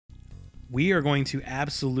We are going to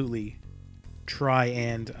absolutely try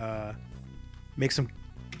and make some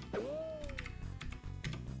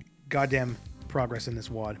goddamn progress in this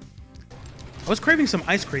WOD. I was craving some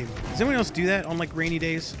ice cream. Does anyone else do that on like rainy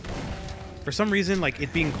days? For some reason, like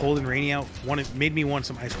it being cold and rainy out, made me want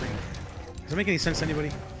some ice cream. Does that make any sense to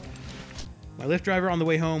anybody? My Lyft driver on the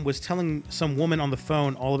way home was telling some woman on the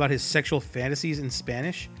phone all about his sexual fantasies in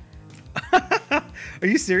Spanish. Are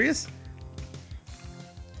you serious?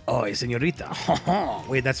 Oh, señorita.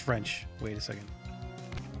 Wait, that's French. Wait a second.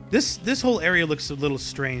 This whole area looks a little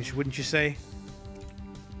strange, wouldn't you say?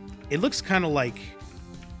 It looks kind of like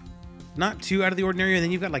not too out of the ordinary, and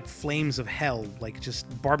then you've got like flames of hell, like just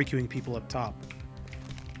barbecuing people up top.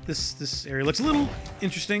 This area looks a little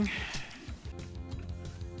interesting.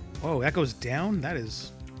 Whoa, that goes down? That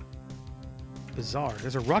is bizarre.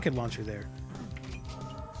 There's a rocket launcher there.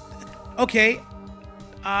 Okay.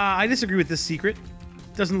 I disagree with this secret.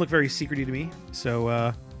 Doesn't look very secrety to me.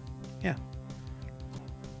 So, yeah.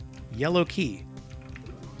 Yellow key.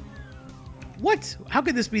 What? How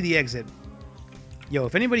could this be the exit? Yo,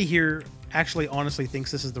 if anybody here actually honestly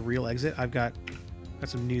thinks this is the real exit, I've got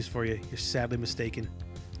some news for you. You're sadly mistaken.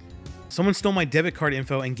 Someone stole my debit card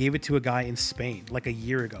info and gave it to a guy in Spain like a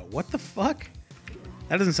year ago. What the fuck?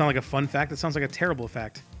 That doesn't sound like a fun fact. That sounds like a terrible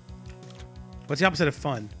fact. What's the opposite of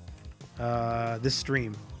fun? This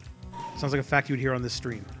stream. Sounds like a fact you would hear on this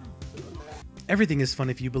stream. Everything is fun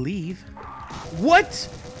if you believe. What?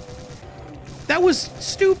 That was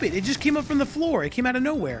stupid. It just came up from the floor. It came out of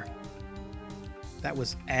nowhere. That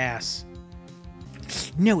was ass.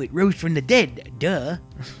 No, it rose from the dead. Duh.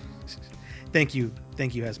 Thank you.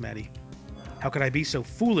 Thank you, Hazmatty. How could I be so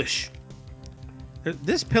foolish?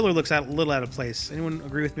 This pillar looks a little out of place. Anyone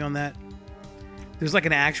agree with me on that? There's like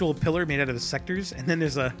an actual pillar made out of the sectors, and then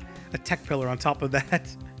there's a tech pillar on top of that.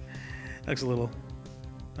 That looks a little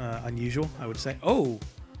unusual, I would say. Oh!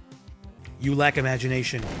 You lack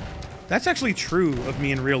imagination. That's actually true of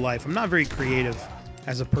me in real life. I'm not very creative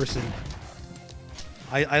as a person.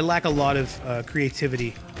 I lack a lot of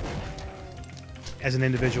creativity as an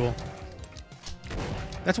individual.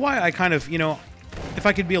 That's why I kind of, you know, if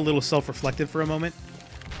I could be a little self-reflective for a moment,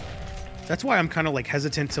 that's why I'm kind of like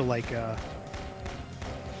hesitant to like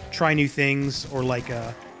try new things or like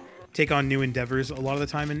take on new endeavors a lot of the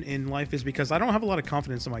time in life, is because I don't have a lot of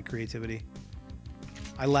confidence in my creativity.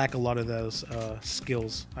 I lack a lot of those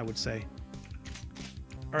skills, I would say.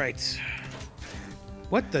 All right.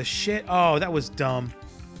 What the shit? Oh, that was dumb.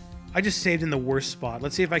 I just saved in the worst spot.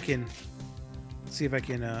 Let's see if I can... Let's see if I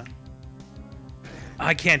can...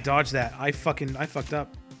 I can't dodge that. I fucked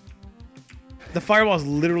up. The fireball's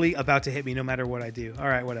literally about to hit me no matter what I do. All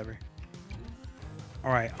right, whatever.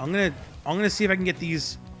 All right, I'm gonna see if I can get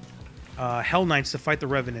these Hell Knights to fight the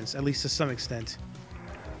Revenants, at least to some extent.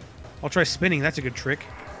 I'll try spinning. That's a good trick.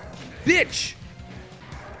 Bitch!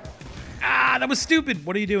 Ah, that was stupid.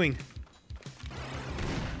 What are you doing?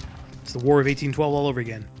 It's the War of 1812 all over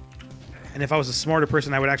again. And if I was a smarter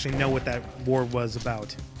person, I would actually know what that war was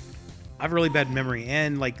about. I have a really bad memory,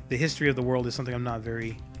 and like the history of the world is something I'm not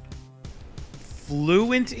very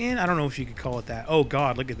fluent in. I don't know if you could call it that. Oh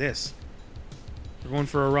god, look at this. We're going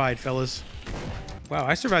for a ride, fellas. Wow,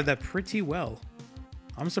 I survived that pretty well.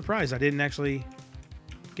 I'm surprised I didn't actually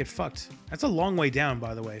get fucked. That's a long way down,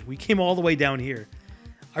 by the way. We came all the way down here.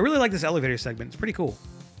 I really like this elevator segment. It's pretty cool.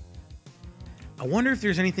 I wonder if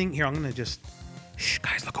there's anything... Here, I'm going to just... Shh,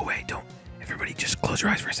 guys, look away. Don't... Everybody just close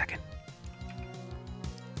your eyes for a second.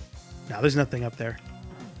 Now, there's nothing up there.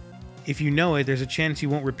 If you know it, there's a chance you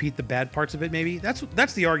won't repeat the bad parts of it, maybe.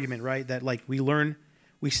 That's the argument, right? That, like,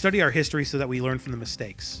 we study our history so that we learn from the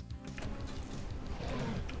mistakes.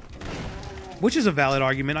 Which is a valid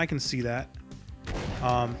argument. I can see that.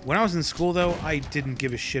 When I was in school, though, I didn't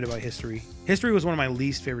give a shit about history. History was one of my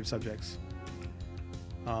least favorite subjects.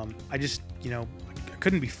 I just, you know, I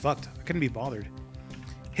couldn't be fucked. I couldn't be bothered.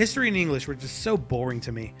 History and English were just so boring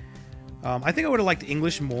to me. I think I would have liked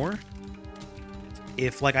English more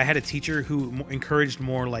if, like, I had a teacher who encouraged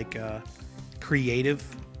more, like, creative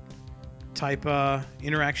type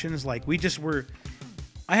interactions. Like, we just were...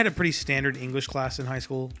 I had a pretty standard English class in high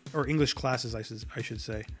school. Or English classes, I should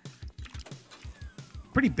say.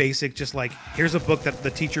 Pretty basic, just like, here's a book that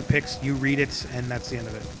the teacher picks, you read it, and that's the end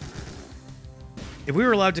of it. If we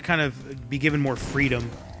were allowed to kind of be given more freedom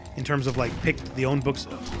in terms of, like, pick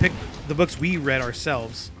the books we read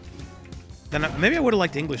ourselves, then maybe I would have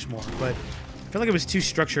liked English more, but I feel like it was too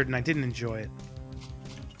structured and I didn't enjoy it.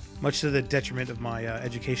 Much to the detriment of my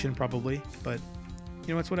education, probably, but,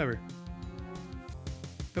 you know, it's whatever.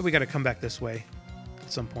 But we gotta come back this way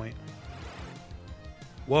at some point.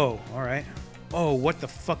 Whoa, alright. Oh, what the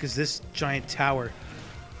fuck is this giant tower?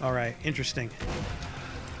 All right, interesting.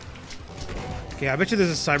 Okay, I bet you there's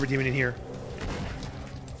a cyber demon in here.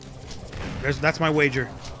 That's my wager.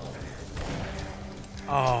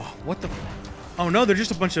 Oh, what the... Oh no, they're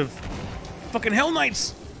just a bunch of fucking Hell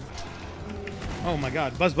Knights! Oh my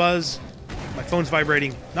god, buzz buzz. My phone's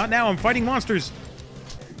vibrating. Not now, I'm fighting monsters!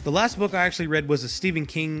 The last book I actually read was a Stephen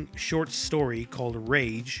King short story called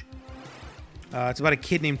Rage. It's about a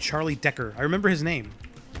kid named Charlie Decker. I remember his name,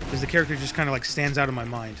 because the character just kind of like stands out in my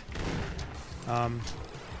mind.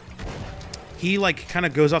 He like kind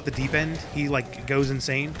of goes off the deep end. He like goes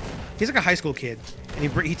insane. He's like a high school kid,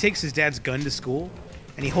 and he takes his dad's gun to school,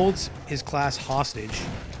 and he holds his class hostage.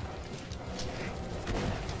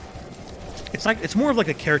 It's more of like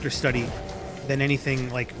a character study than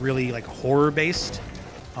anything like really like horror based.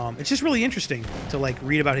 It's just really interesting to like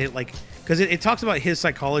read about it, like because it talks about his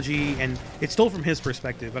psychology and it's told from his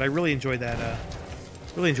perspective. But I really enjoyed that.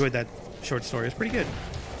 Really enjoyed that short story. It's pretty good.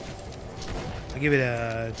 I give it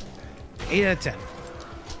a 8 out of 10.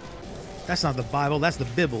 That's not the Bible. That's the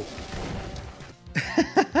Bibble.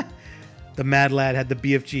 The mad lad had the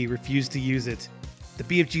BFG. Refused to use it. The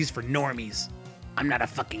BFG's for normies. I'm not a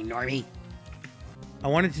fucking normie. I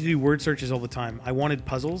wanted to do word searches all the time. I wanted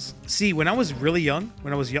puzzles. See, when I was really young, or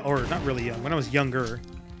not really young, when I was younger,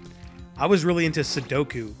 I was really into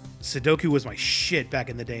Sudoku. Sudoku was my shit back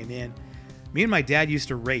in the day, man. Me and my dad used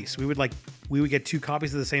to race. We would get 2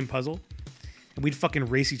 copies of the same puzzle, and we'd fucking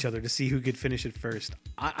race each other to see who could finish it first.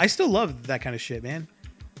 I still love that kind of shit, man.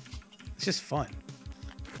 It's just fun.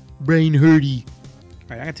 Brain hurty. All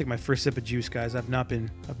right, I'm gonna take my first sip of juice, guys. I've not been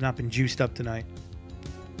juiced up tonight.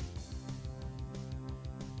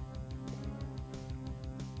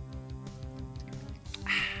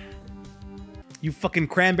 You fucking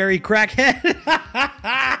cranberry crackhead.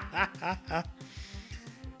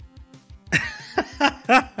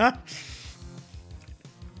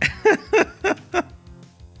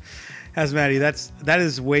 Hazmatty, that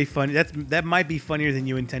is way funny. That might be funnier than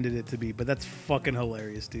you intended it to be, but that's fucking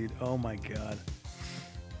hilarious, dude. Oh my god.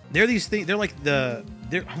 They're these things. They're like they're.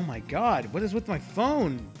 Oh my god. What is with my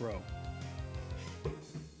phone, bro?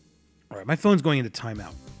 All right, my phone's going into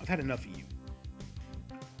timeout. I've had enough of you.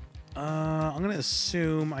 I'm gonna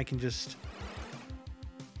assume I can just...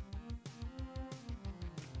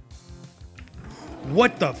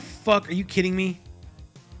 What the fuck? Are you kidding me?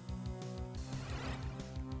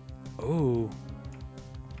 Oh.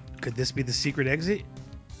 Could this be the secret exit?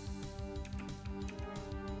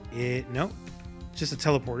 No. It's just a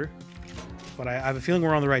teleporter. But I have a feeling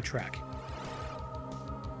we're on the right track.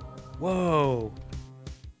 Whoa.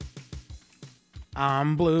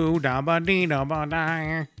 I'm blue, da ba dee da ba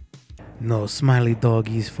da. No, Smiley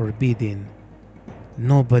Dog is forbidden.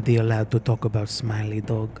 Nobody allowed to talk about Smiley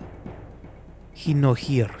Dog. He no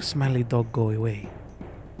here. Smiley Dog go away.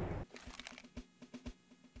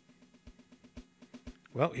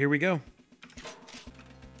 Well, here we go.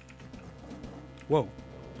 Whoa.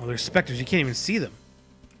 Oh, there's specters. You can't even see them.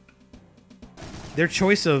 Their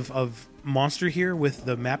choice of monster here with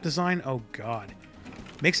the map design, oh god.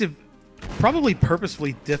 Makes it probably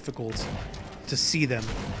purposefully difficult to see them.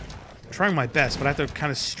 I'm trying my best, but I have to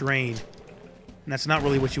kind of strain. And that's not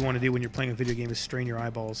really what you want to do when you're playing a video game, is strain your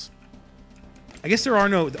eyeballs. I guess there are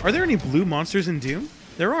no... Are there any blue monsters in Doom?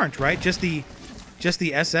 There aren't, right? Just the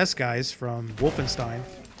SS guys from Wolfenstein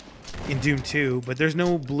in Doom 2, but there's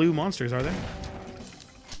no blue monsters, are there?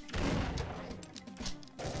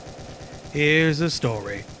 Here's a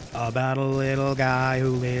story about a little guy who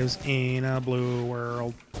lives in a blue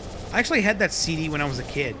world. I actually had that CD when I was a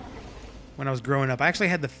kid. When I was growing up. I actually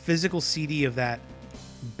had the physical CD of that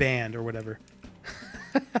band or whatever.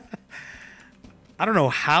 I don't know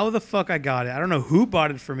how the fuck I got it. I don't know who bought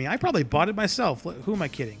it for me. I probably bought it myself. Who am I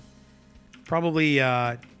kidding? Probably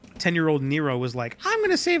 10-year-old Nero was like, I'm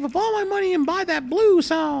going to save up all my money and buy that blue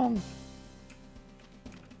song.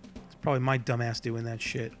 It's probably my dumbass doing that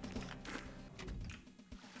shit.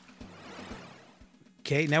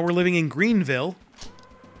 Okay, now we're living in Greenville.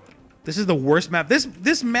 This is the worst map.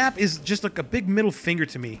 This map is just like a big middle finger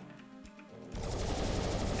to me.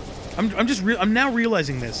 I'm now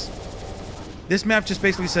realizing this. This map just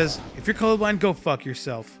basically says, if you're colorblind, go fuck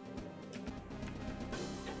yourself.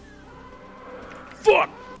 Fuck!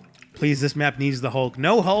 Please, this map needs the Hulk.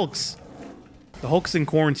 No Hulks. The Hulk's in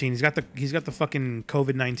quarantine. He's got the fucking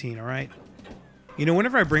COVID-19. All right. You know,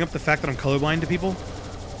 whenever I bring up the fact that I'm colorblind to people,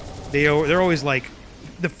 they're always like,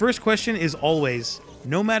 the first question is always,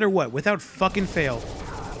 no matter what, without fucking fail,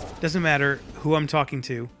 doesn't matter who I'm talking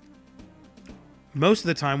to. Most of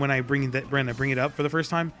the time when I bring it up for the first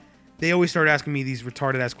time, they always start asking me these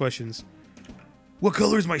retarded ass questions. What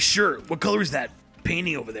color is my shirt? What color is that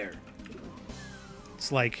painting over there?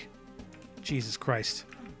 It's like, Jesus Christ.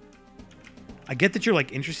 I get that you're,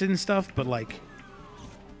 like, interested in stuff, but, like,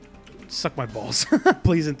 suck my balls.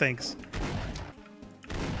 Please and thanks.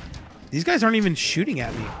 These guys aren't even shooting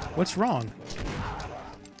at me. What's wrong?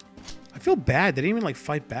 I feel bad. They didn't even, like,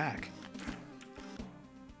 fight back.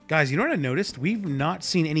 Guys, you know what I noticed? We've not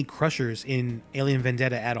seen any crushers in Alien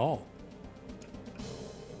Vendetta at all.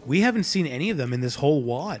 We haven't seen any of them in this whole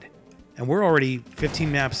WOD. And we're already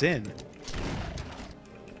 15 maps in.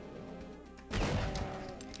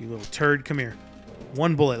 You little turd, come here.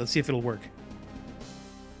 One bullet. Let's see if it'll work.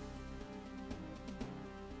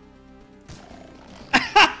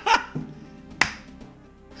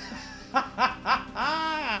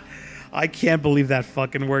 I can't believe that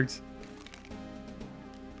fucking worked.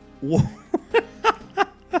 Whoa.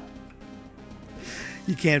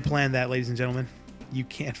 You can't plan that, ladies and gentlemen. You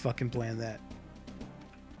can't fucking plan that.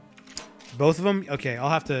 Both of them? Okay, I'll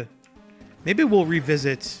have to... Maybe we'll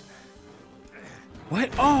revisit... What?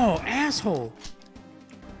 Oh, asshole!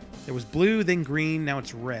 There was blue, then green, now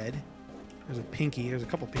it's red. There's a pinky. There's a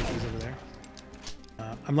couple pinkies over there.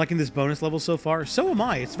 I'm liking this bonus level so far. So am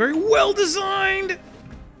I. It's very well designed!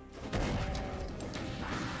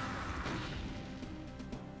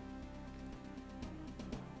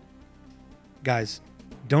 Guys,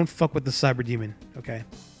 don't fuck with the Cyber Demon, okay?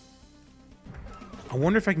 I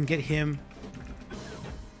wonder if I can get him...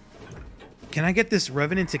 Can I get this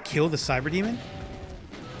Revenant to kill the Cyber Demon?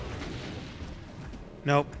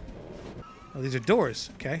 Nope. Oh, these are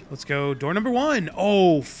doors. Okay, let's go. Door number 1.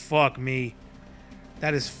 Oh, fuck me.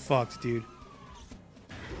 That is fucked, dude.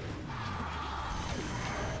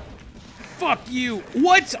 Fuck you.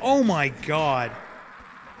 What? Oh, my God.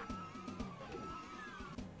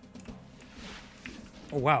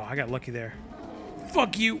 Oh, wow. I got lucky there.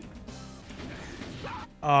 Fuck you.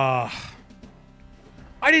 I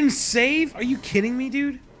didn't save? Are you kidding me,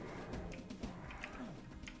 dude?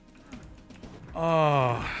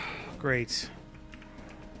 Oh, great.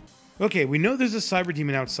 Okay, we know there's a Cyber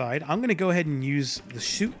Demon outside. I'm going to go ahead and use the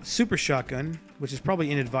super shotgun, which is probably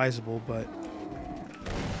inadvisable, but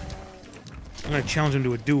I'm going to challenge him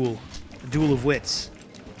to a duel of wits.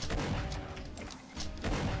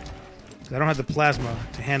 I don't have the plasma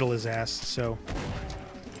to handle his ass, so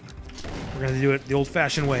we're going to do it the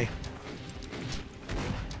old-fashioned way.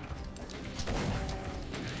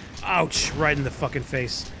 Ouch! Right in the fucking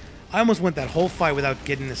face. I almost went that whole fight without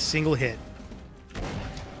getting a single hit.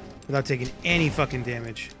 Without taking any fucking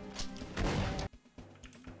damage.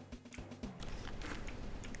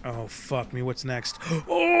 Oh, fuck me. What's next?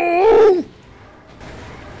 Oh!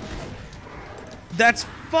 That's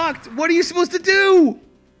fucked! What are you supposed to do?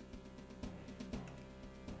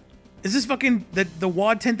 Is this fucking the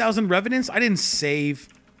WOD 10,000 Revenants? I didn't save.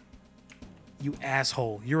 You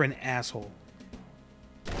asshole. You're an asshole.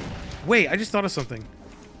 Wait, I just thought of something.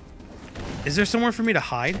 Is there somewhere for me to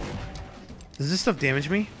hide? Does this stuff damage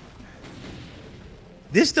me?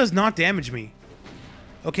 This does not damage me.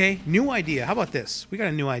 Okay, new idea. How about this? We got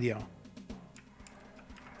a new idea.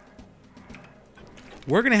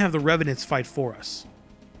 We're going to have the Revenants fight for us.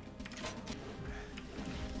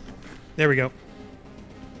 There we go.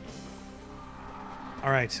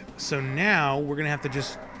 Alright, so now we're going to have to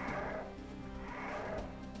just...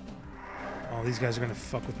 Oh, these guys are going to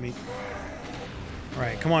fuck with me.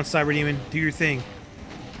 Alright, come on, Cyber Demon. Do your thing.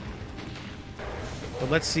 But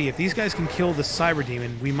let's see. If these guys can kill the Cyber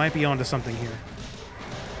Demon, we might be onto something here.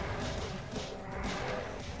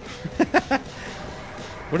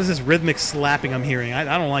 What is this rhythmic slapping I'm hearing?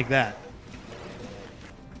 I don't like that.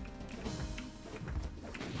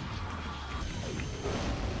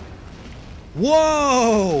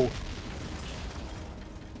 Whoa!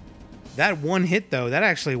 That one hit, though, that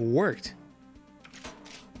actually worked.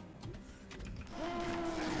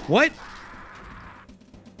 What?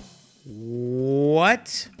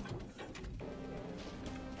 What?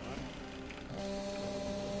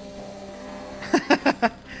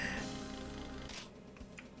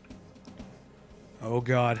 Oh,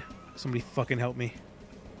 God. Somebody fucking help me.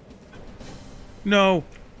 No.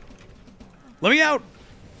 Let me out.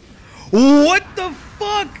 What the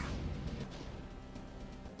fuck?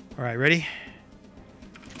 All right, ready?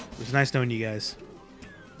 It was nice knowing you guys.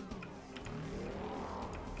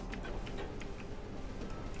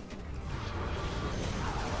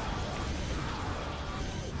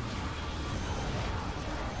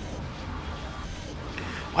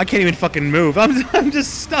 I can't even fucking move. I'm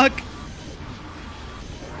just stuck.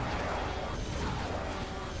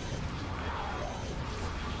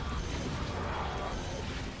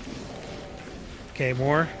 Okay,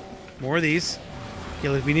 more of these. Okay,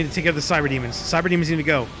 look, we need to take out the cyber demons. Cyber demons need to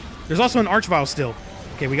go. There's also an archvile still.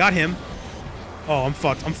 Okay, we got him. Oh, I'm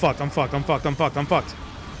fucked. I'm fucked. I'm fucked. I'm fucked. I'm fucked. I'm fucked.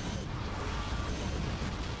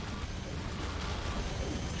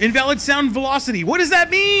 Invalid sound velocity. What does that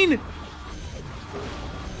mean?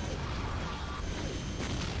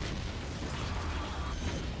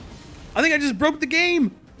 I think I just broke the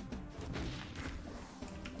game.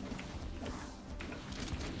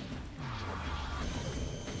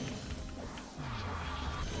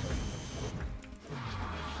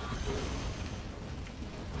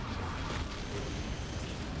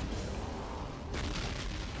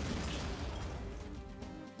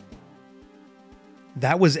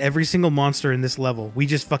 That was every single monster in this level. We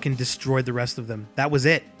just fucking destroyed the rest of them. That was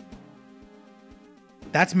it.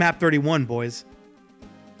 That's map 31, boys.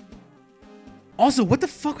 Also, what the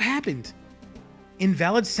fuck happened?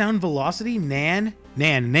 Invalid sound velocity? Nan.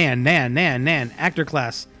 Actor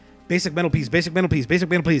class. Basic metal piece, basic metal piece, basic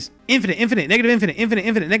metal piece. Infinite, infinite, negative infinite, infinite,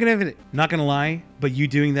 infinite, negative infinite. Not gonna lie, but you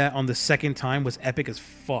doing that on the second time was epic as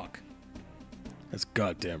fuck. That's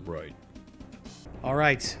goddamn right.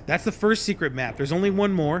 Alright, that's the first secret map. There's only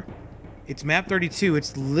one more. It's map 32.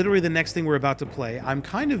 It's literally the next thing we're about to play. I'm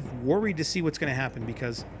kind of worried to see what's going to happen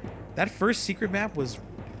because that first secret map was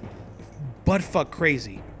buttfuck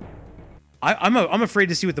crazy. I'm afraid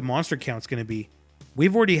to see what the monster count's going to be.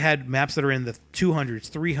 We've already had maps that are in the 200s,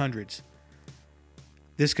 300s.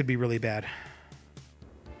 This could be really bad.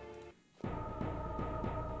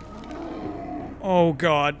 Oh,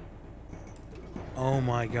 God. Oh,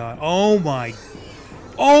 my God. Oh, my...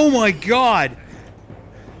 Oh my god!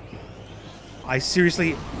 I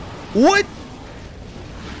seriously... What?!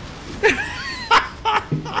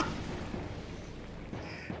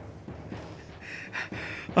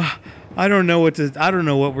 I don't know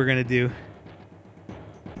what we're gonna do.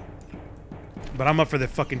 But I'm up for the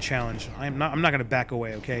fucking challenge. I'm not gonna back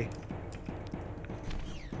away, okay?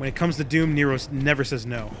 When it comes to Doom, Nero never says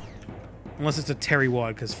no. Unless it's a Terry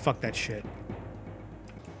Wad, because fuck that shit.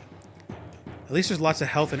 At least there's lots of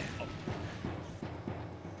health and...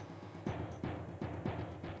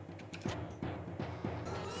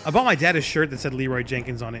 I bought my dad a shirt that said Leroy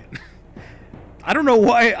Jenkins on it. I don't know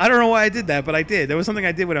why I did that, but I did. That was something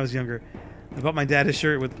I did when I was younger. I bought my dad a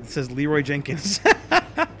shirt that says Leroy Jenkins.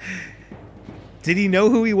 Did he know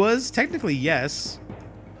who he was? Technically, yes.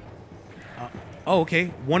 Oh, okay.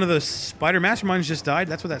 One of the spider masterminds just died.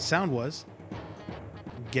 That's what that sound was.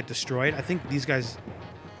 Get destroyed. I think these guys...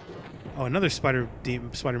 Oh, another spider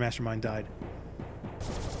mastermind died.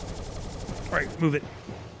 Alright, move it.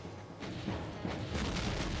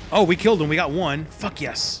 Oh, we killed him. We got one. Fuck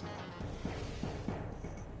yes.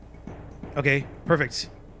 Okay, perfect.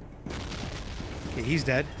 Okay, he's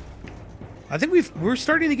dead. I think we're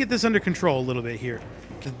starting to get this under control a little bit here.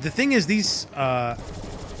 The thing is, these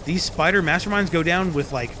spider masterminds go down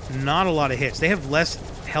with like not a lot of hits. They have less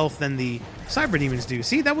health than the cyber demons do.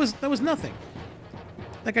 See, that was nothing.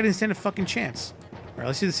 That guy didn't stand a fucking chance. All right,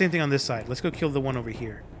 let's do the same thing on this side. Let's go kill the one over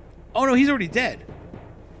here. Oh no, he's already dead.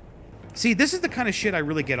 See, this is the kind of shit I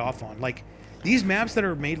really get off on. Like these maps that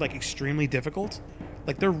are made like extremely difficult,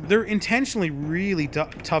 like they're intentionally really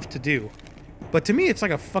tough to do. But to me, it's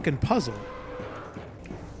like a fucking puzzle.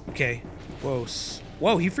 Okay. Whoa.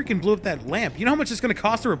 Whoa, he freaking blew up that lamp. You know how much it's going to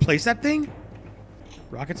cost to replace that thing?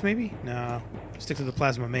 Rockets, maybe? No. Stick to the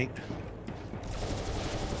plasma, mate.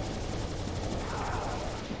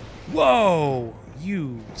 Whoa!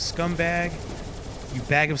 You scumbag. You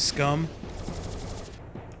bag of scum.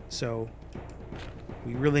 So,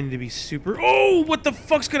 we really need to be super... Oh! What the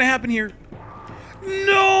fuck's going to happen here?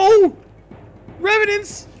 No!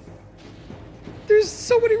 Revenants! There's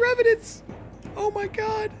so many revenants! Oh my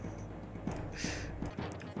god.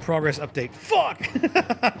 Progress update. Fuck!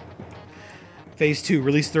 Phase 2.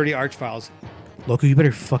 Release 30 arch files. Loco, you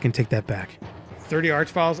better fucking take that back. 30 arch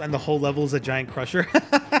files and the whole level is a giant crusher.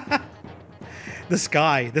 The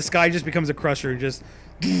sky just becomes a crusher and just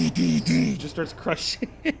starts crushing.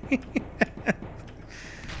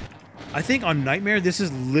 I think on Nightmare, this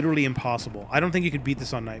is literally impossible. I don't think you could beat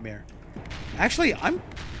this on Nightmare. Actually,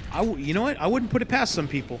 you know what? I wouldn't put it past some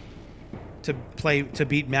people to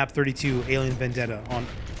beat map 32 Alien Vendetta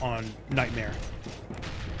on Nightmare.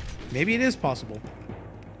 Maybe it is possible.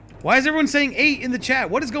 Why is everyone saying 8 in the chat?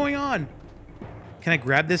 What is going on? Can I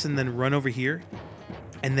grab this and then run over here?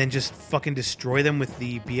 And then just fucking destroy them with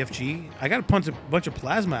the BFG? I got a bunch of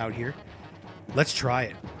plasma out here. Let's try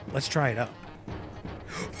it. Let's try it up.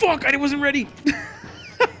 Fuck! I wasn't ready!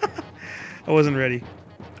 I wasn't ready.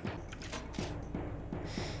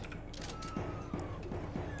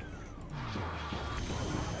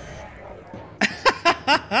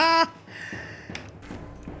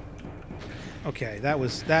 Okay, that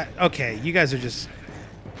was that. Okay, you guys are just.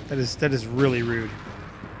 That is really rude.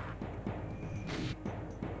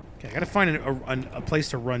 Okay, I gotta find a place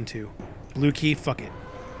to run to. Blue key, fuck it.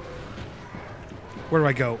 Where do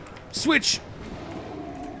I go? Switch!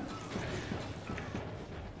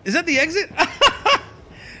 Is that the exit?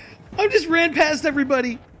 I just ran past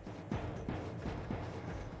everybody.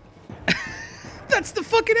 That's the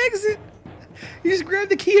fucking exit. You just grab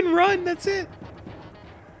the key and run. That's it.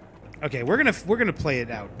 Okay, we're gonna play it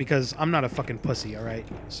out because I'm not a fucking pussy, all right?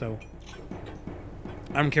 So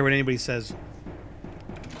I don't care what anybody says.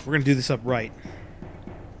 We're gonna do this up right.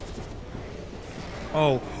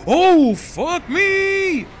 Oh, fuck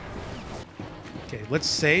me! Okay, let's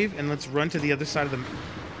save and let's run to the other side of the.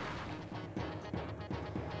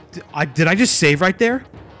 Did I just save right there?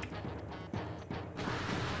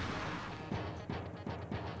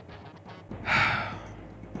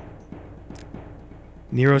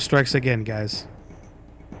 Nero strikes again, guys.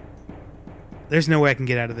 There's no way I can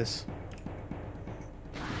get out of this.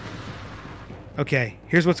 Okay,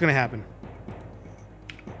 here's what's gonna happen.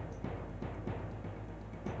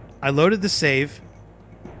 I loaded the save.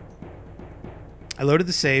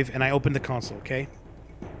 And I opened the console, okay?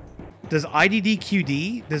 Does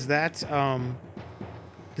IDDQD, does that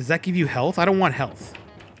give you health? I don't want health.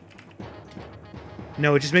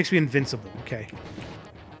 No, it just makes me invincible, okay.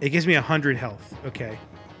 It gives me 100 health, okay.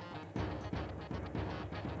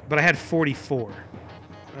 But I had 44.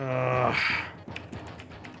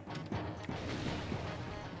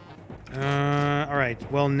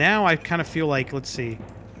 Alright, well now I kind of feel like, let's see.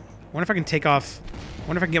 I wonder if I can take off... I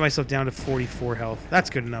wonder if I can get myself down to 44 health. That's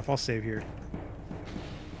good enough. I'll save here.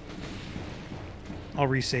 I'll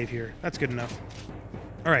resave here. That's good enough.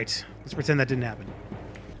 Alright. Let's pretend that didn't happen.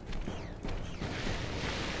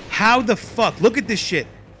 How the fuck? Look at this shit.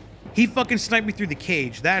 He fucking sniped me through the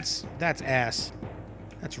cage. That's ass.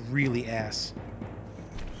 That's really ass.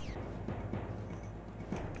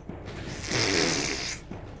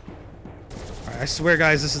 Alright, I swear,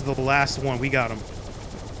 guys, this is the last one. We got him.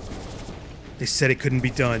 They said it couldn't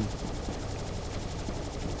be done.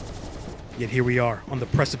 Yet here we are, on the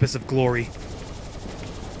precipice of glory.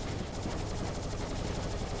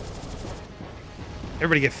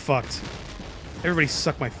 Everybody get fucked. Everybody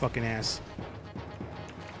suck my fucking ass.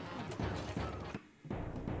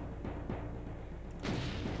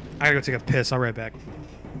 I gotta go take a piss. I'll be right back.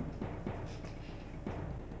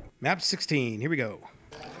 Map 16. Here we go.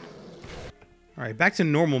 Alright, back to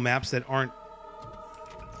normal maps that aren't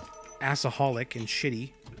assaholic and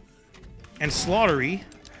shitty. And slaughtery.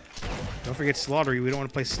 Don't forget slaughtery. We don't want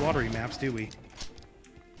to play slaughtery maps, do we?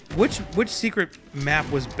 Which secret map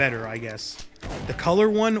was better, I guess? The color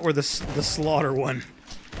one or the slaughter one?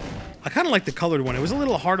 I kind of like the colored one. It was a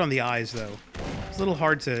little hard on the eyes, though. It was a little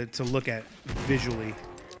hard to look at visually.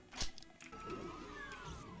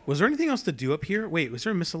 Was there anything else to do up here? Wait, was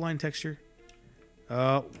there a misaligned texture?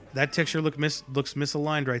 That texture looks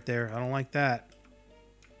misaligned right there. I don't like that.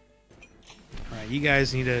 Alright, you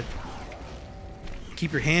guys need to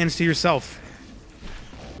keep your hands to yourself.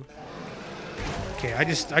 Okay, I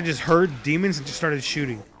just heard demons and just started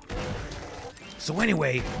shooting. So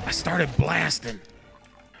anyway, I started blasting.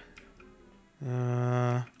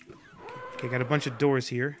 Okay, got a bunch of doors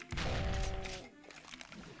here.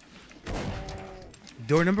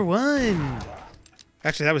 Door number 1.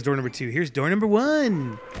 Actually, that was door number 2. Here's door number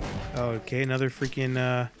 1. Okay, another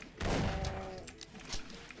freaking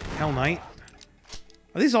Hell Knight.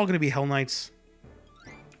 Are these all going to be Hell Knights?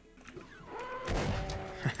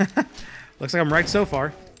 Looks like I'm right so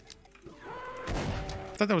far. I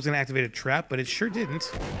thought that was going to activate a trap, but it sure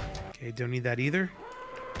didn't. Okay, don't need that either.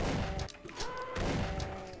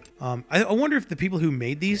 I wonder if the people who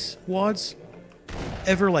made these WADs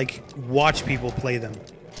ever, like, watch people play them.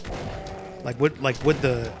 Would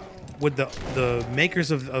the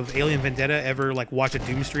makers of Alien Vendetta ever, like, watch a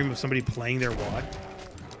Doom stream of somebody playing their WAD?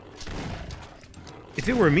 If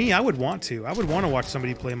it were me, I would want to. I would want to watch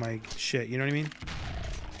somebody play my shit, you know what I mean?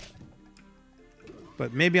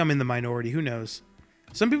 But maybe I'm in the minority, who knows?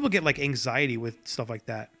 Some people get, like, anxiety with stuff like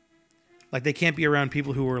that. Like, they can't be around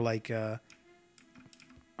people who are, like,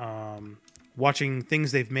 watching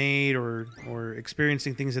things they've made or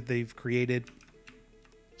experiencing things that they've created.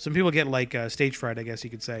 Some people get, like, stage fright, I guess you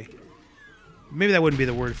could say. Maybe that wouldn't be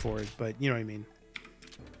the word for it, but you know what I mean.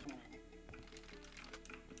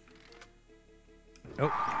 Oh.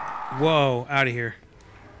 Whoa, out of here.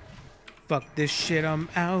 Fuck this shit, I'm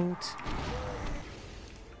out.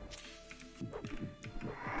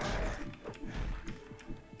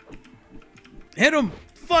 Hit him!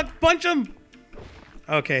 Fuck, punch him!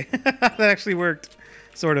 Okay, that actually worked.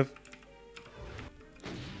 Sort of.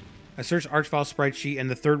 I searched Archvile sprite sheet, and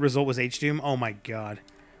the third result was H-Doom. Oh my god.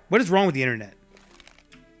 What is wrong with the internet?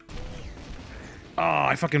 Oh,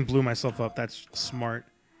 I fucking blew myself up. That's smart.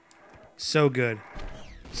 So good.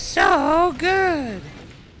 So good!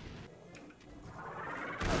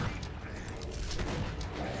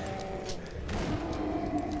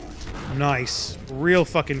 Nice. Real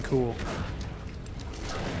fucking cool.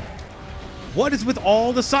 What is with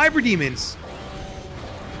all the cyber demons?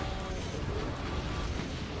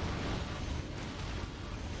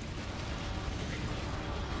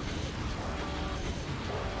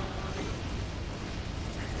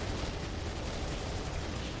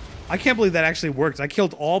 I can't believe that actually worked. I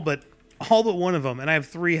killed all but one of them, and I have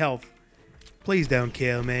 3 health. Please don't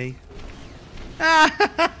kill me.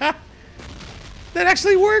 That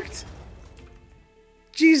actually worked!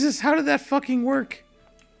 Jesus, how did that fucking work?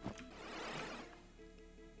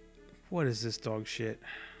 What is this dog shit?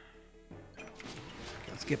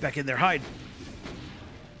 Let's get back in there. Hide.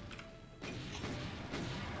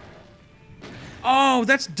 Oh,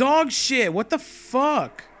 that's dog shit. What the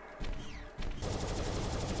fuck?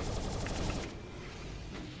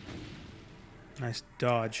 Nice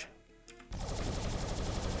dodge.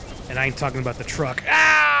 And I ain't talking about the truck.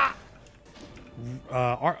 Ah!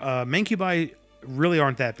 Mancubi really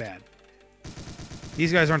aren't that bad.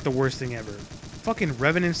 These guys aren't the worst thing ever. Fucking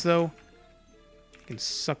Revenants, though, can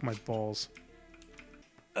suck my balls.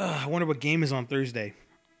 I wonder what game is on Thursday.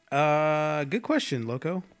 Good question,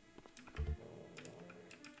 Loco.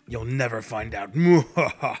 You'll never find out. You'll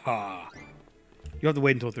have to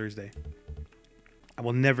wait until Thursday. I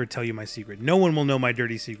will never tell you my secret. No one will know my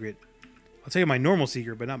dirty secret. I'll tell you my normal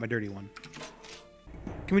secret, but not my dirty one.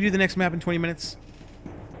 Can we do the next map in 20 minutes?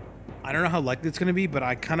 I don't know how likely it's going to be, but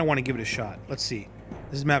I kind of want to give it a shot. Let's see.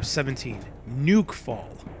 This is map 17. Nuke Fall.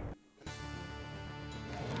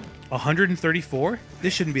 134?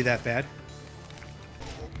 This shouldn't be that bad.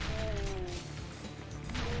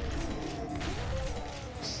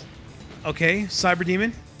 Okay, Cyber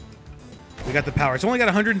Demon. We got the power. It's only got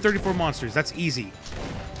 134 monsters. That's easy.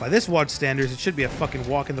 By this watch standards, it should be a fucking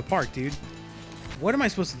walk in the park, dude. What am I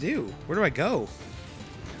supposed to do? Where do I go?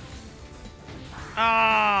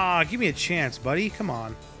 Ah, give me a chance, buddy. Come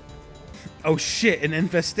on. Oh shit, an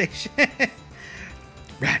infestation.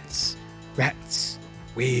 Rats. Rats.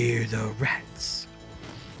 We're the rats.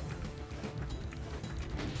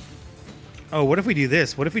 Oh, what if we do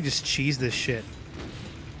this? What if we just cheese this shit?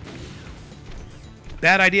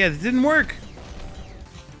 Bad idea. That didn't work.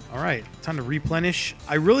 Alright, time to replenish.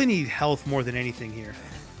 I really need health more than anything here.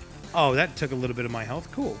 Oh, that took a little bit of my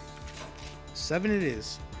health. Cool. 7 it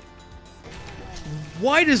is.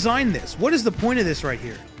 Why design this? What is the point of this right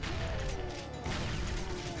here?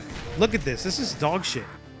 Look at this. This is dog shit.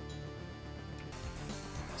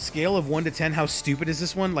 Scale of 1 to 10. How stupid is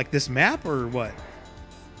this one? Like this map or what?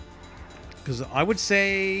 Because I would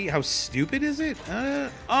say... How stupid is it?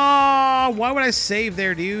 Oh, why would I save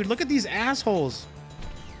there, dude? Look at these assholes.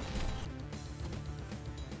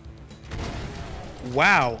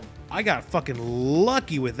 Wow. I got fucking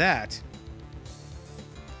lucky with that.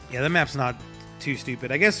 Yeah, that map's not too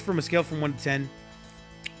stupid. I guess from a scale from 1 to 10,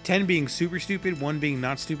 10 being super stupid, 1 being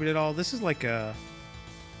not stupid at all, this is like a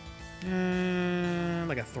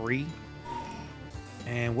 3.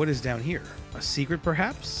 And what is down here? A secret,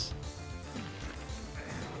 perhaps?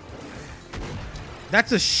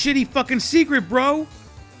 That's a shitty fucking secret, bro!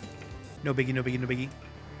 No biggie, no biggie, no biggie.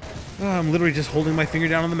 Oh, I'm literally just holding my finger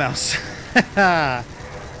down on the mouse. This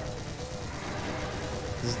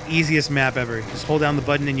is the easiest map ever. Just hold down the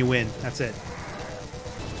button and you win. That's it.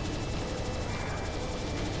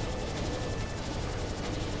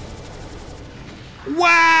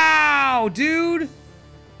 Wow, dude!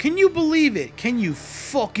 Can you believe it? Can you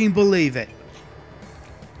fucking believe it?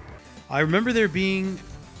 I remember there being...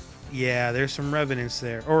 Yeah, there's some Revenants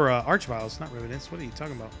there. Or Archviles, not Revenants. What are you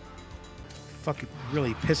talking about? Fucking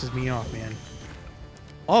really pisses me off, man.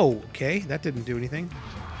 Oh, okay. That didn't do anything.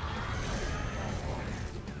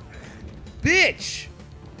 Bitch!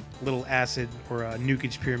 Little acid or a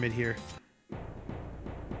nukage pyramid here.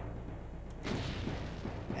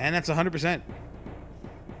 And that's 100%.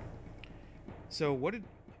 So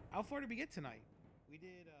how far did we get tonight?